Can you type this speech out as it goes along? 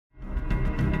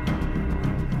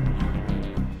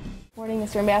morning,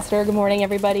 Mr. Ambassador. Good morning,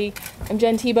 everybody. I'm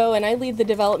Jen Tebo, and I lead the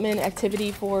development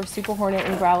activity for Super Hornet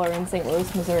and Growler in St.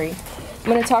 Louis, Missouri.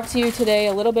 I'm going to talk to you today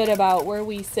a little bit about where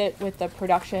we sit with the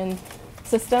production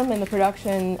system and the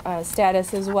production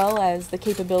status, as well as the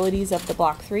capabilities of the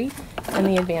Block III and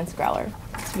the Advanced Growler.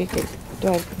 I can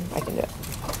do it.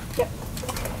 Yep.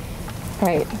 All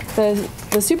right.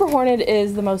 The Super Hornet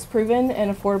is the most proven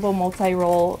and affordable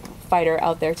multi-role fighter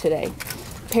out there today.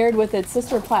 Paired with its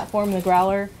sister platform, the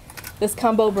Growler, this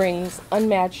combo brings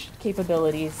unmatched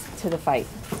capabilities to the fight.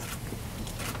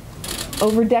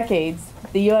 Over decades,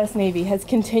 the U.S. Navy has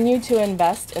continued to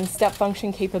invest in step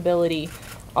function capability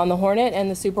on the Hornet and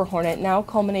the Super Hornet, now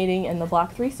culminating in the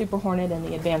Block III Super Hornet and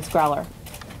the Advanced Growler.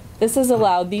 This has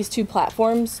allowed these two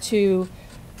platforms to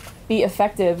be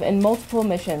effective in multiple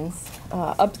missions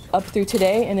up through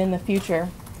today and in the future,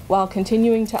 while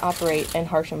continuing to operate in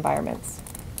harsh environments.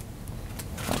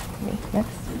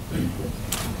 Next.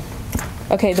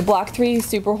 Okay, the Block III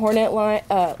Super Hornet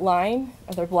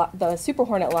the Super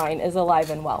Hornet line is alive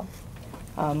and well.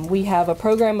 We have a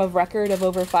program of record of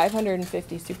over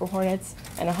 550 Super Hornets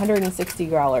and 160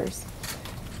 Growlers.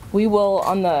 We will,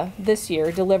 this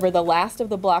year, deliver the last of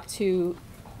the Block II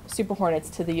Super Hornets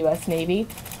to the U.S. Navy.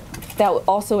 That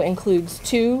also includes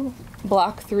 2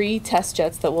 Block III test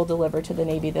jets that we'll deliver to the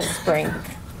Navy this spring.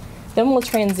 Then we'll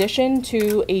transition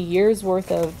to a year's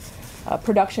worth of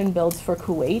production builds for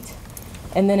Kuwait.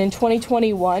 And then in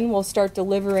 2021, we'll start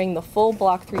delivering the full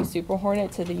Block III Super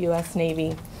Hornet to the U.S.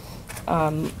 Navy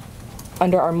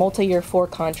under our multi-year 4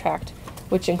 contract,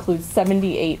 which includes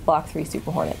 78 Block III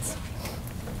Super Hornets.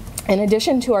 In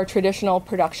addition to our traditional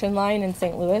production line in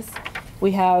St. Louis,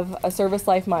 we have a service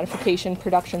life modification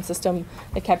production system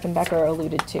that Captain Becker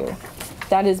alluded to.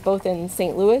 That is both in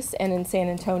St. Louis and in San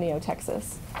Antonio,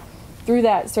 Texas. Through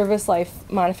that service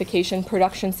life modification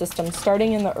production system,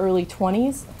 starting in the early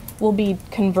 20s, we'll be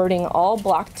converting all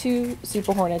Block II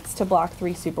Super Hornets to Block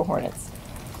III Super Hornets.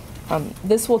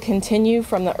 This will continue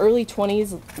from the early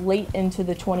 20s late into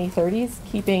the 2030s,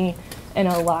 keeping an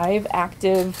alive,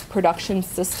 active production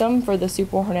system for the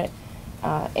Super Hornet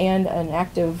and an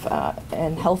active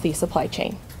and healthy supply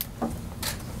chain.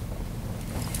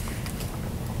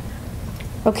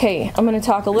 Okay, I'm going to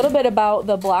talk a little bit about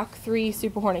the Block III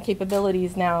Super Hornet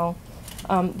capabilities now.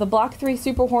 The Block III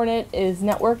Super Hornet is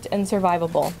networked and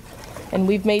survivable, and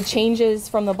we've made changes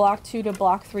from the Block II to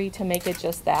Block III to make it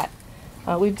just that.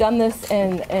 We've done this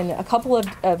in a couple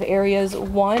of areas.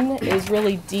 One is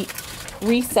really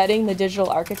resetting the digital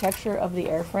architecture of the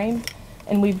airframe,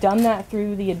 and we've done that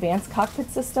through the advanced cockpit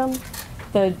system,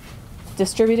 the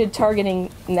distributed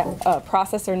targeting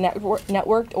processor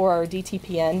networked, or our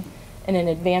DTPN, and an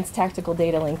advanced tactical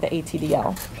data link, the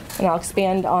ATDL. And I'll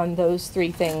expand on those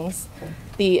 3 things.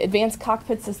 The advanced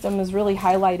cockpit system is really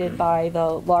highlighted by the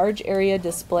large area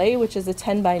display, which is a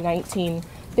 10 by 19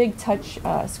 big touch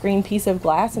screen piece of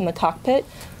glass in the cockpit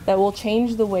that will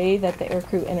change the way that the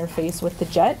aircrew interface with the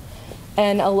jet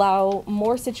and allow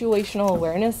more situational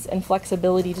awareness and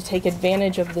flexibility to take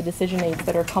advantage of the decision aids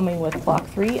that are coming with Block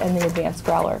III and the Advanced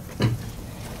Growler.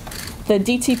 The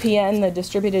DTPN, the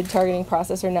Distributed Targeting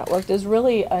Processor Network, is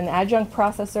really an adjunct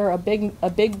processor, a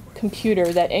big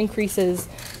computer that increases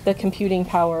the computing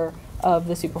power of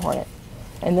the Super Hornet.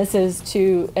 And this is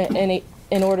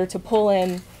in order to pull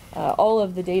in all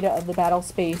of the data of the battle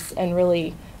space and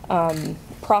really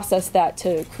process that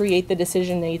to create the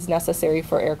decision aids necessary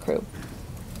for aircrew.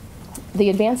 The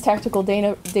Advanced Tactical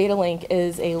Data Link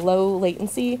is a low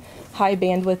latency, high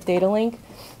bandwidth data link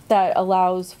that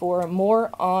allows for more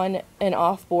on and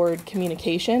off-board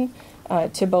communication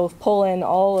to both pull in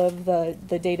all of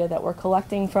the data that we're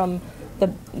collecting from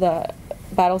the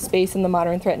battle space in the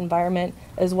modern threat environment,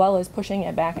 as well as pushing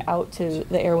it back out to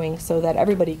the air wing so that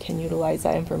everybody can utilize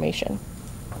that information.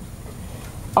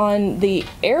 On the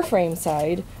airframe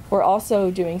side, we're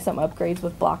also doing some upgrades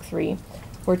with Block III.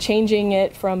 We're changing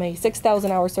it from a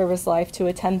 6,000-hour service life to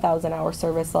a 10,000-hour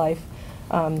service life.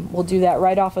 We'll do that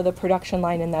right off of the production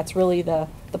line, and that's really the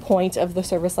point of the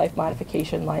service life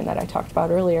modification line that I talked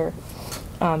about earlier.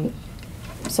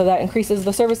 So that increases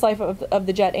the service life of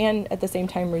the jet and at the same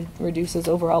time reduces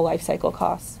overall life cycle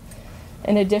costs.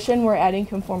 In addition, we're adding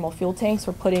conformal fuel tanks.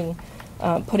 We're putting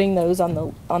those on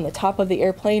the top of the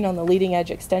airplane on the leading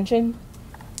edge extension,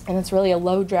 and it's really a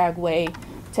low drag way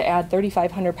to add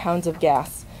 3,500 pounds of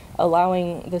gas,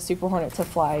 allowing the Super Hornet to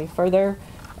fly further,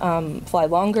 fly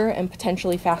longer, and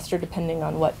potentially faster depending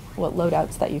on what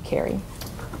loadouts that you carry.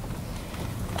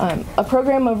 A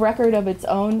program of record of its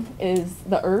own is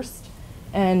the ERST,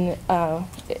 and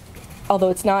although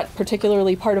it's not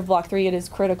particularly part of Block III, it is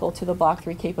critical to the Block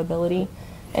III capability,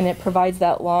 and it provides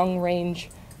that long-range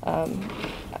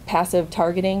passive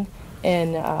targeting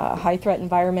in a high threat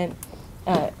environment,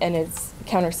 and its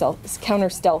counter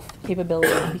stealth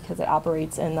capability because it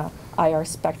operates in the IR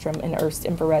spectrum and Earth's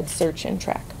infrared search and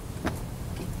track.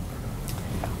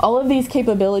 All of these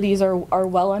capabilities are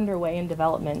well underway in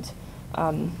development.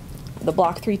 The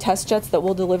Block III test jets that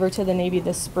we'll deliver to the Navy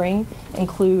this spring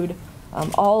include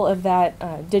all of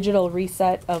that digital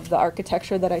reset of the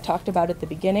architecture that I talked about at the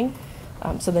beginning.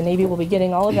 So the Navy will be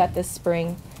getting all of that this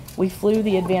spring. We flew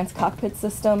the advanced cockpit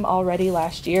system already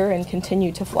last year and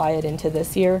continue to fly it into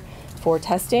this year for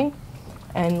testing.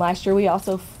 And last year we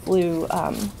also flew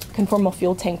conformal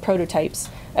fuel tank prototypes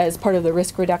as part of the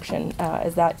risk reduction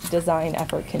as that design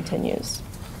effort continues.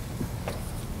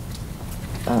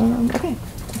 Okay,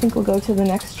 I think we'll go to the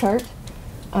next chart,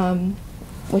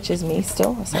 which is me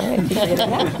still. Sorry, I keep forgetting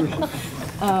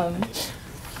that.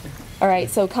 All right,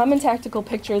 so common tactical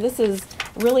picture. This is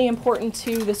really important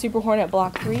to the Super Hornet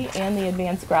Block III and the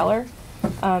Advanced Growler.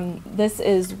 This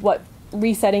is what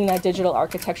resetting that digital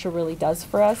architecture really does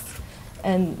for us.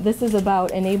 And this is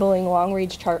about enabling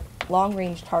long-range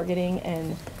targeting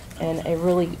and a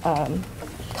really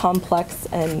complex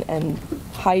and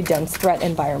high-dense threat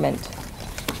environment.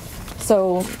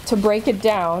 So to break it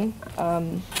down,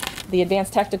 the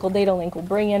Advanced Tactical Data Link will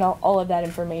bring in all of that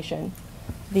information.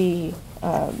 The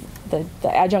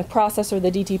adjunct processor, the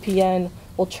DTPN,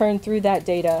 will churn through that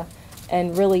data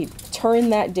and really turn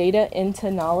that data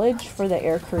into knowledge for the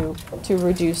aircrew to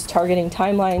reduce targeting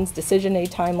timelines, decision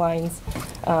aid timelines,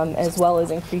 as well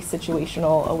as increase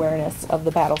situational awareness of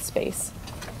the battle space.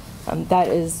 That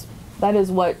is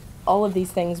what all of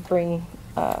these things bring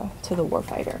to the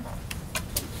warfighter.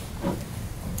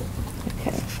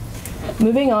 Okay.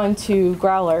 Moving on to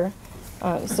Growler.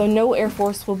 So no Air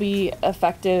Force will be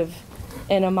effective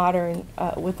in a modern,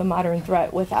 with a modern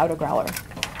threat without a Growler.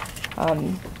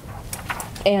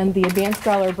 And the Advanced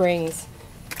Growler brings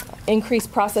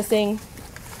increased processing,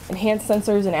 enhanced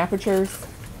sensors and apertures,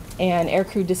 and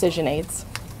aircrew decision aids.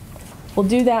 We'll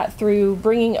do that through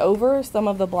bringing over some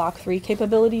of the Block III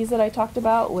capabilities that I talked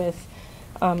about with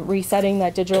resetting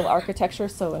that digital architecture,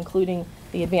 so including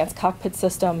the advanced cockpit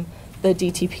system, the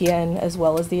DTPN, as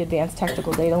well as the Advanced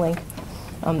Tactical Data Link.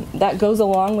 That goes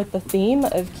along with the theme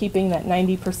of keeping that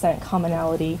 90%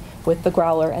 commonality with the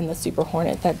Growler and the Super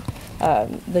Hornet that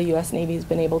the U.S. Navy has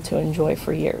been able to enjoy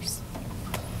for years.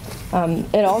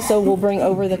 It also will bring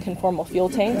over the conformal fuel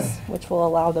tanks, which will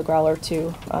allow the Growler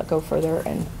to go further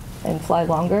and fly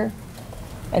longer.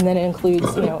 And then it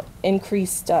includes,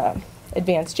 increased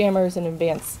advanced jammers and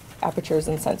advanced apertures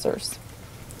and sensors.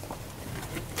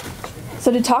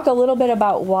 So to talk a little bit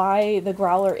about why the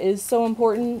Growler is so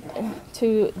important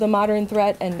to the modern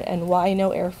threat and why no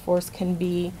Air Force can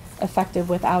be effective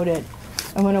without it,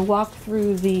 I'm going to walk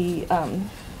through the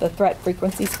threat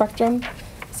frequency spectrum.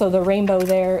 So the rainbow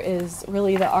there is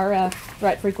really the RF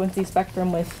threat frequency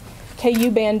spectrum with KU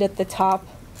band at the top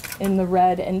in the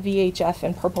red and VHF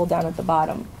in purple down at the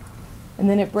bottom. And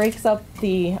then it breaks up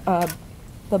the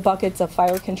buckets of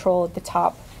fire control at the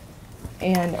top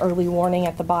and early warning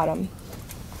at the bottom.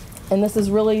 And this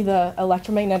is really the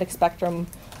electromagnetic spectrum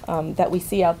that we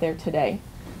see out there today.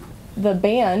 The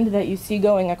band that you see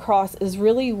going across is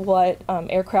really what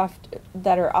aircraft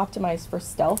that are optimized for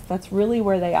stealth, that's really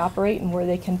where they operate and where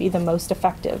they can be the most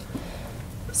effective.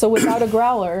 So without a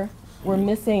Growler, we're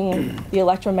missing the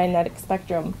electromagnetic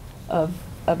spectrum of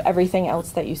everything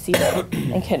else that you see there.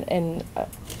 And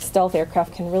stealth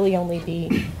aircraft can really only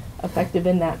be effective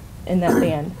in that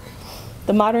band.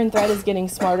 The modern threat is getting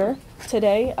smarter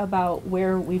today about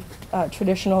where we've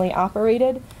traditionally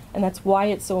operated, and that's why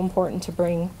it's so important to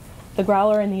bring the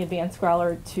Growler and the Advanced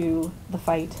Growler to the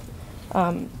fight.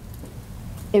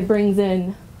 It brings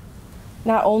in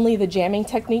not only the jamming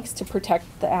techniques to protect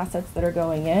the assets that are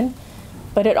going in,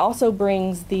 but it also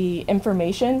brings the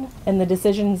information and the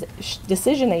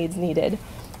decision aids needed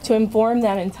to inform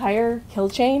that entire kill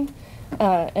chain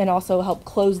and also help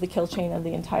close the kill chain of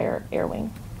the entire air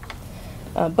wing.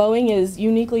 Boeing is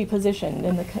uniquely positioned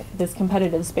in this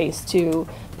competitive space to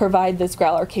provide this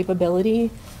Growler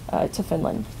capability to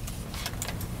Finland.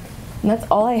 And that's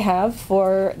all I have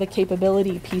for the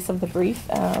capability piece of the brief.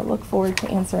 Look forward to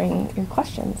answering your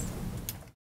questions.